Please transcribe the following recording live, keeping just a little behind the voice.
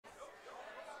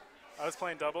I was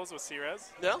playing doubles with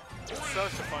C-Rez. Yeah? It's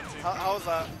such a fun team. How was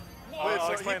that? Wait, I'll so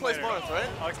he explain plays later. Marth, right?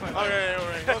 I'll explain later. Okay,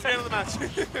 alright. Let's get into the match.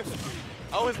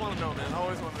 I always want to know, man. I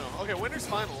always want to know. Okay, winners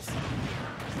finals.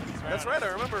 That's right. I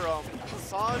remember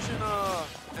Saj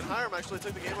and Hiram actually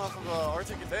took the game off of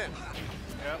Arctic and Day.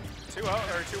 Yep. 2-0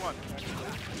 or 2-1.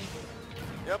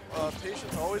 Yep.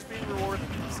 Patience always being rewarded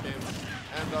in this game.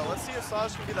 And let's see if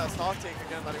Saj can be that stock take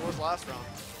again that he was last round.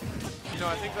 You know,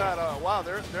 I think that wow,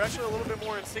 they're actually a little bit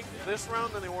more in sync this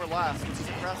round than they were last, which is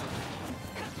impressive.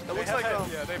 It looks like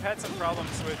yeah, they've had some problems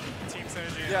with team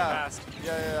synergy in the past.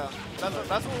 Yeah.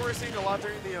 That's what we're seeing a lot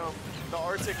during the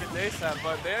Arctic and Day set,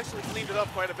 but they actually cleaned it up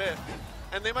quite a bit,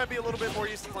 and they might be a little bit more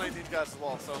used to playing these guys as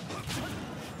well. So,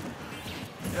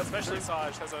 yeah, especially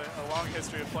Saj has a long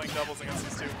history of playing doubles against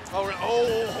these two.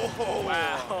 Oh,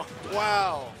 wow,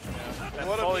 wow! Yeah,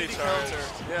 what a meaty counter!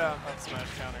 Yeah, up smash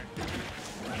counter.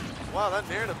 Wow, that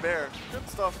narrative bear, good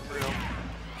stuff from Rio.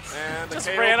 And just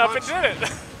ran up and did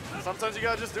it. Sometimes you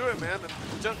gotta just do it, man.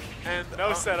 And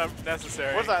no setup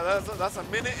necessary. What's that? That's a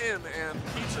minute in, and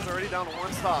Peach is already down to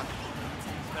 1 stock.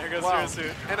 There goes wow.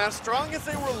 Hiroi. And as strong as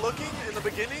they were looking in the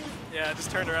beginning, yeah,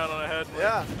 just turned around on a head.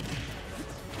 Yeah.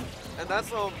 And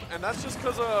that's just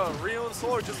because Rio and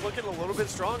Soul are just looking a little bit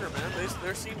stronger, man.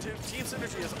 Their team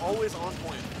synergy is always on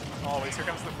point. Always. Here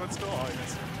comes the footstool. Oh, he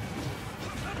missed it.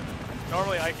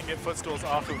 Normally I can get footstools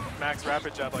off of Max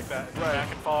rapid jab like that, and I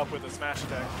can follow up with a smash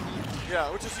attack.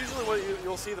 Yeah, which is usually what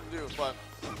you'll see them do, but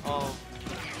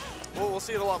we'll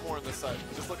see it a lot more in this side.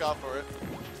 Just look out for it.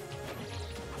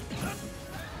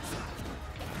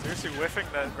 Seriously whiffing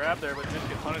that grab there, but didn't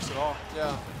get punished at all.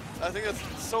 Yeah, I think that's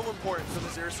so important for the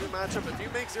Zero-Suit matchup. If you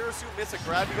make Zero-Suit miss a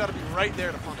grab, you got to be right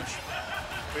there to punish.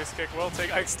 Boost kick will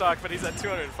take Ike stock, but he's at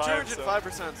 205.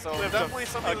 205%, so definitely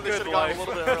something that they should have gotten a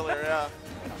little bit earlier, yeah.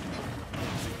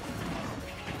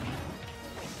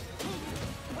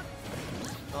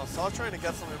 Saw trying to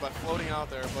get something by floating out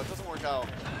there, but it doesn't work out.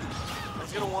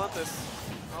 He's going to want this.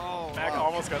 Oh, Mac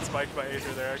almost got spiked by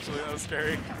Aether there, actually. That was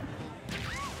scary.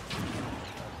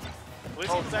 At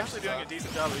least he's actually doing a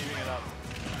decent job of evening it up.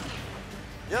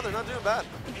 Yeah, they're not doing bad.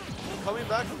 Coming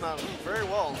back from that very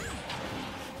well.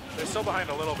 They're still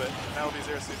behind a little bit. That'll be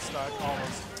Zero-Suit stock,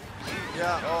 almost.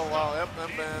 Yeah, oh wow, yep,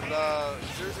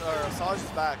 and Saj is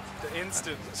back. The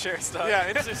instant share stock. Yeah,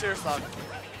 instant share stock.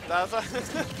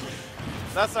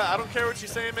 That's I don't care what you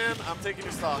say, man. I'm taking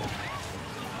your stock.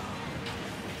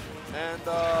 And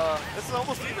this is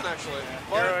almost even, actually.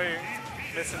 Yeah, Hiroi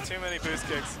missing too many boost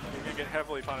kicks. You're going to get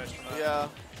heavily punished from that. Yeah.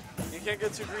 You can't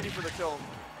get too greedy for the kill.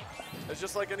 It's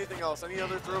just like anything else. Any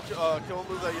other kill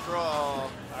move that you throw, all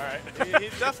right. he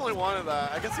definitely wanted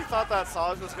that. I guess he thought that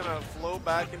Saj was going to flow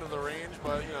back into the range,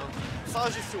 but, you know,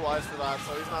 Saj is too wise for that,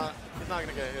 so he's not going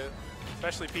to get hit.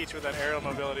 Especially Peach with that aerial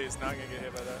mobility is not going to get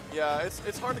hit by that. Yeah,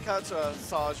 it's hard to catch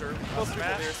Saj, or most people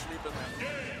there sleeping.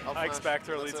 Ike's back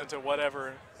throw leads into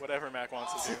whatever Mac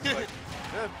wants to do. Like,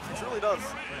 yeah, it truly does.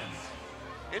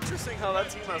 Interesting how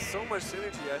that team has so much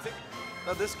synergy. I think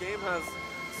that this game has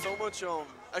so much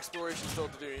exploration still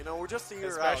to do. You know, we're just a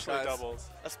year out, guys. Especially doubles.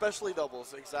 Especially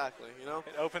doubles, exactly. You know,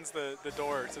 it opens the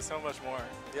door to so much more.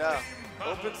 Yeah,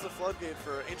 opens the floodgate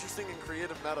for interesting and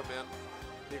creative meta, man.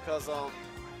 Because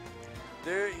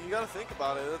you got to think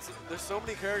about it. There's so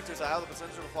many characters that have the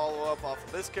potential to follow up off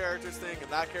of this character's thing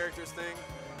and that character's thing.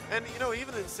 And you know,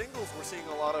 even in singles, we're seeing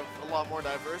a lot more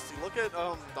diversity. Look at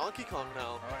Donkey Kong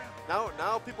now. Oh, yeah.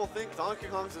 Now people think Donkey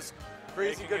Kong's this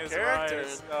crazy good character,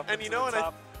 and you know, and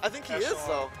I think he is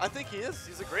though. I think he is.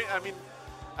 He's a great. I mean,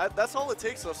 that's all it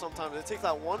takes though. Sometimes it takes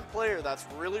that one player that's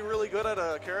really, really good at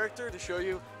a character to show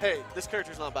you, hey, this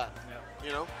character's not bad. Yeah.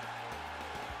 You know.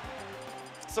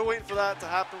 Still waiting for that to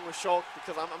happen with Shulk,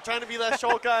 because I'm trying to be that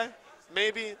Shulk guy.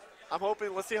 Maybe. I'm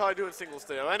hoping. Let's see how I do in singles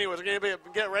today. Anyways, we're going to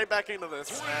get right back into this.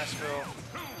 Smashville.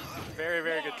 Very,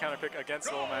 very good counter pick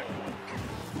against Olmec.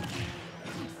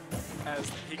 As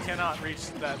he cannot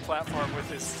reach that platform with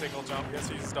his single jump. He has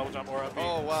to use his double jump or up B.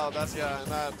 Oh, wow. That's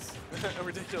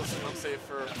ridiculously unsafe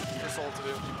for Soul to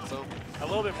do. So a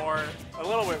little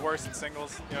bit worse in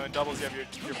singles. You know, in doubles you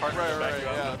have your partner to back you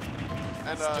up. Yeah.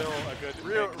 And still a good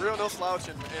real no slouch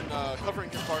in covering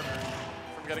his partner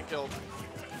from getting killed.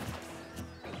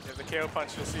 Yeah, the KO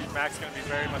punch, you'll see Mac's going to be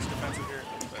very much defensive here.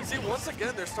 See, once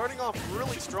again, they're starting off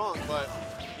really strong, but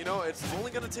you know, it's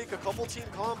only going to take a couple team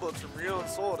combos from Rio and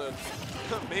Soul to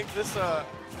make this a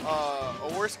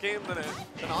worse game than it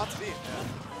ought to be. Yeah.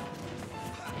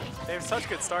 They have such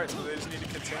good starts, but they just need to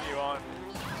continue on.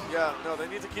 Yeah, no, they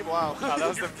need to keep wow. That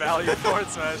was the value forward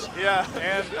smash. Yeah,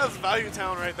 and that's Value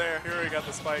Town right there. Hiroi got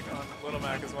the spike on Little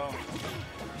Mac as well.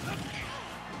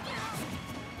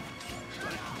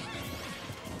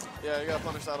 Yeah, you gotta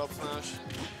punish that up smash.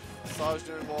 Saj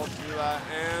doing well to do that,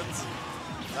 and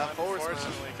that forward smash.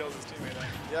 Unfortunately, kills his teammate.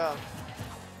 Yeah.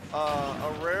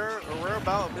 A rare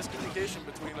bout of miscommunication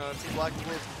between Team Black and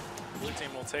Blue. Blue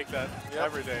team will take that Yep.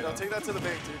 every day. They'll take that to the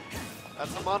bank, dude.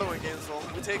 That's the motto in Gainesville.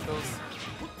 We take those.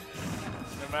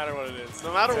 No matter what it is.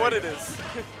 No matter what it is.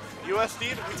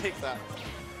 USD, we take that.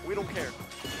 We don't care.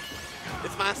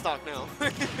 It's my stock now.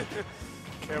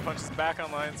 KO Punch is back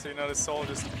online, so you notice Soul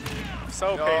just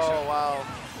so patient. Oh, wow.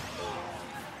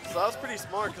 So that was pretty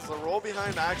smart because the roll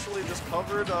behind actually just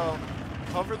covered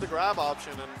the grab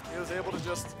option, and he was able to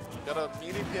just get a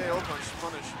meaty PAO punch to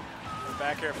punish. The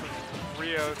back air from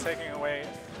Rio taking away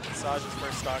Saj's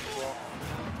first stock as well.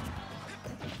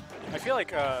 I feel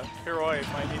like Hiroi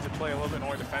might need to play a little bit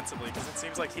more defensively because it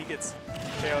seems like he gets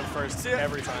KO'd first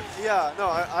every time. Yeah, no,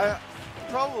 I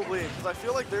probably, because I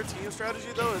feel like their team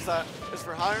strategy though is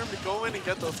for Hiram to go in and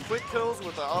get those quick kills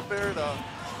with the up air to.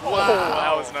 Wow,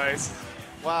 that was nice.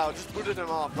 Wow, just booted him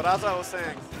off. But as I was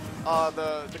saying,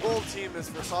 the goal of the team is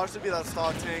for Saj to be that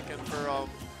stock tank and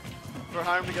for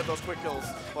Hiram to get those quick kills.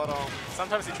 But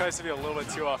sometimes he tries to be a little bit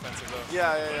too offensive though.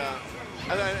 Yeah.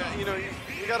 And you know,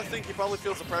 you got to think he probably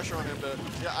feels the pressure on him to.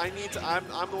 Yeah, I'm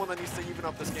the one that needs to even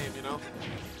up this game. You know.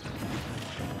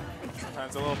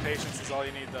 Sometimes a little patience is all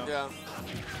you need though. Yeah.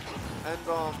 And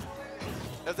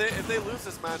if they lose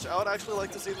this match, I would actually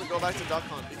like to see them go back to Duck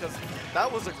Hunt because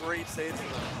that was a great stage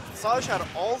for them. Saj had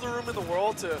all the room in the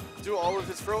world to do all of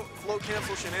his float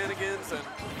cancel shenanigans and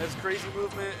his crazy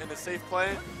movement and his safe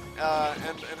play,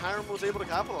 and Hiram was able to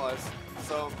capitalize.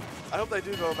 So I hope they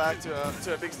do go back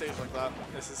to a big stage like that.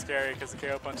 This is scary because the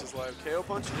KO Punch is live. KO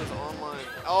Punch is online.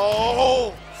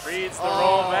 Oh! Reads the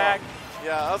roll back.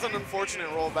 Yeah, that was an unfortunate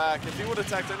roll back. If he would have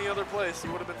attacked any other place, he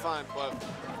would have been fine, but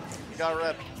he got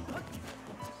red.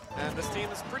 And this team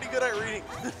is pretty good at reading.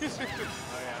 Oh,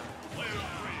 yeah.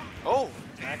 Oh!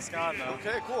 Max gone, though.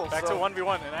 Okay, cool. Back to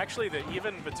 1v1. And actually,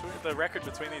 the record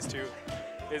between these two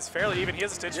is fairly even. He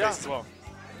has a Stitch face as well.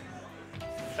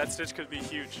 That Stitch could be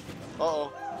huge.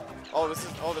 Uh-oh. Oh,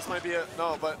 this might be it.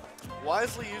 No, but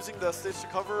wisely using the Stitch to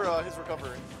cover his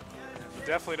recovery. You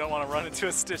definitely don't want to run into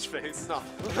a Stitch face. No.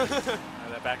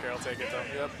 That back air will take it, though.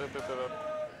 Yep.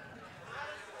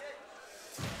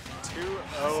 2-0.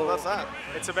 So that's that.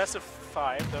 It's a best of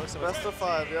 5, though. So best of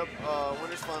 5, yep.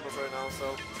 Winners finals right now,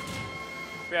 so.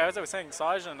 Yeah, as I was saying,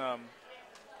 Saj and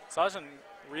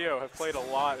Rio have played a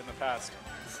lot in the past.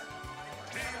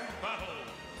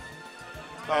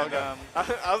 Oh, okay.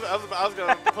 I was going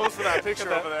to post for that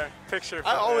picture over there.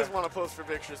 I always want to post for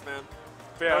pictures, man.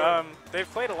 But yeah, they've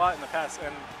played a lot in the past,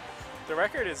 and the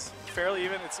record is fairly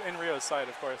even. It's in Rio's side,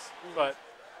 of course, but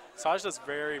Saj does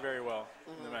very, very well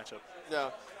in the matchup. Yeah.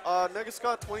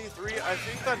 Negascott23, I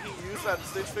think that he used that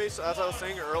Stitch face, as I was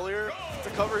saying earlier, to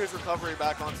cover his recovery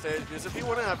back on stage. Because if he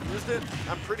wouldn't have used it,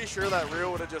 I'm pretty sure that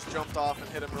Rio would have just jumped off and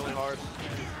hit him really hard.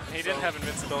 And he didn't have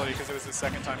invincibility because it was his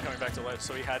second time coming back to ledge,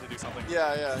 so he had to do something.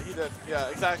 Yeah, he did. Yeah,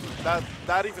 exactly.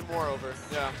 That even more over.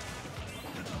 Yeah.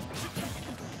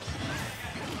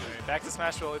 Okay, back to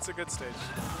Smashville. It's a good stage.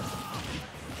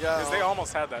 Yeah. Because they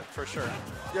almost had that for sure.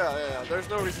 Yeah. There's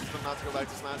no reason for them not to go back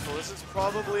to Smashville. This is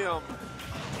probably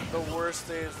the worst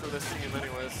stage for this team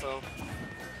anyways, so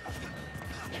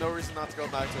no reason not to go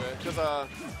back to it.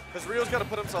 Because Rio's got to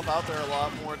put himself out there a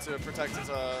lot more to protect his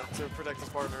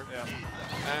partner. Yeah.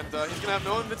 And he's gonna have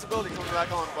no invincibility coming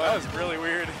back on. But that was really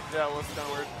weird. Yeah, it was kind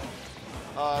of weird.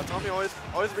 Tommy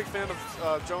always a big fan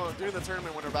of doing the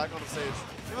tournament winner back on the stage.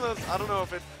 Even though I don't know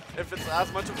if it's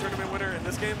as much of a tournament winner in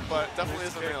this game, but definitely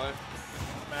is in Melee.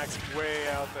 Max way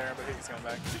out there, but he's coming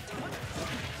back.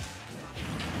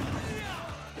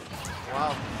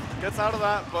 Wow. Gets out of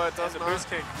that, but does not. Boost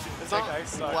kick. It's not.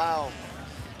 Ice stock. Wow.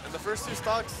 And the first 2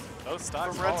 stocks those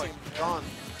stocks from Red Team gone.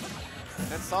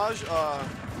 And Saj,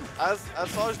 as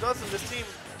Saj does in this team,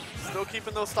 still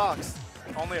keeping those stocks.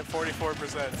 Only at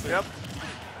 44%. So yep.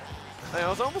 And I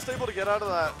was almost able to get out of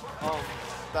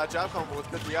that jab combo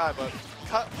with good DI, but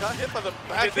got hit by the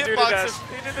back hitboxes.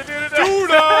 He did the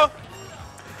Duda!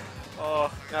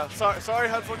 Oh, yeah. Sorry,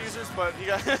 headphone users, but he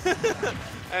got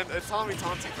and it's Tommy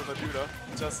taunting for the Duda.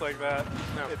 Just like that.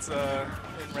 No. It's in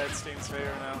Red Team's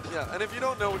favor now. Yeah, and if you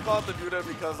don't know, we call it the Duda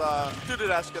because Duda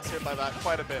Dash gets hit by that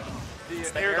quite a bit. The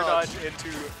air dodge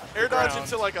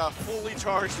into like a fully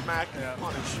charged Mac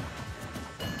punish.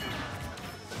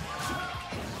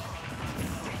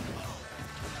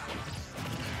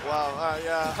 Wow,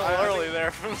 yeah. Early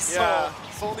there from Soul. Yeah,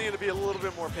 Soul needed to be a little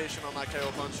bit more patient on that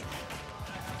KO punch.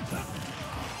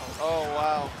 Oh,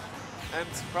 wow. And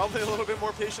probably a little bit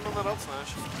more patient on that up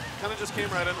smash. Kind of just came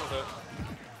right in with it.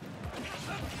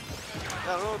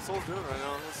 I don't know what Soul's doing right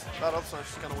now. That up smash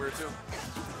is kind of weird too.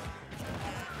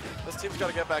 This team's got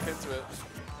to get back into it.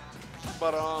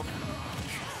 But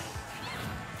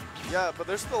yeah, but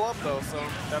they're still up though. So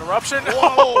that eruption.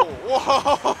 Whoa,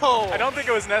 whoa! I don't think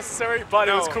it was necessary, but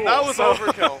it was cool. That was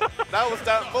overkill. That was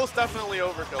most definitely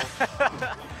overkill.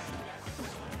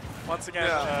 Once again,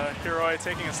 Hiroi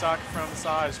taking a stock from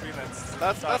Saj.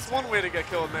 That's one way to get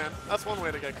killed, man. That's one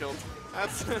way to get killed.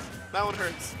 That's that one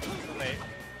hurts. And they,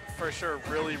 for sure,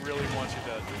 really, really want you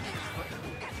dead.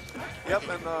 Yep,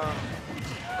 and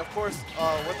of course,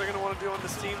 what they're gonna want to do on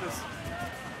this team is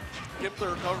get the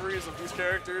recoveries of these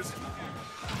characters,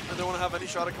 and they want to have any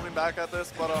shot at coming back at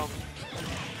this. But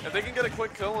if they can get a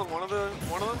quick kill on one of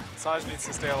them, Saj needs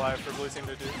to stay alive for blue team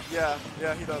to do. Yeah,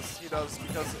 he does,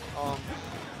 because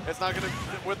it's not gonna,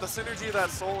 with the synergy that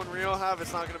Soul and Rio have,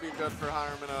 it's not gonna be good for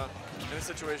Hiram in a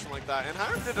situation like that. And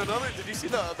Hiram did did you see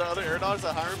the other air dodge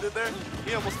that Hiram did there?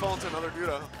 He almost fell into another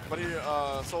Duda, but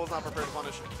Soul was not prepared to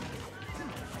punish.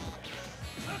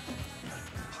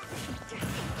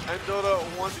 And Dota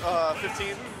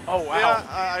 115. Oh wow!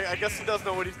 Yeah, I guess he does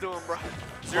know what he's doing, bro.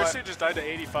 Seriously, just died to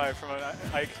 85 from an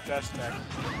Ike dash attack.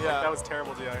 Yeah, that was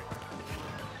terrible, DI.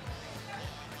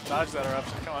 Dodge that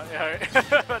eruption. Come on,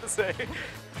 yeah. About to say.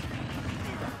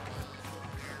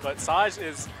 But Saj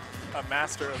is a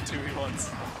master of 2v1s.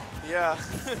 Yeah.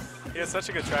 He has such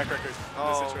a good track record in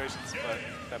these situations, but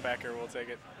that back air will take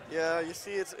it. Yeah, you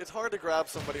see, it's hard to grab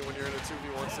somebody when you're in a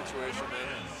 2v1 situation,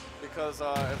 man. Because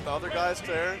if the other guy's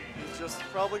there, he's just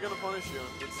probably going to punish you.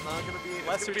 It's not going to be.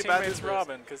 Unless your teammate's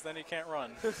Robin, because then he can't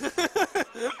run.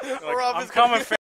 Like, Robin's I'm coming.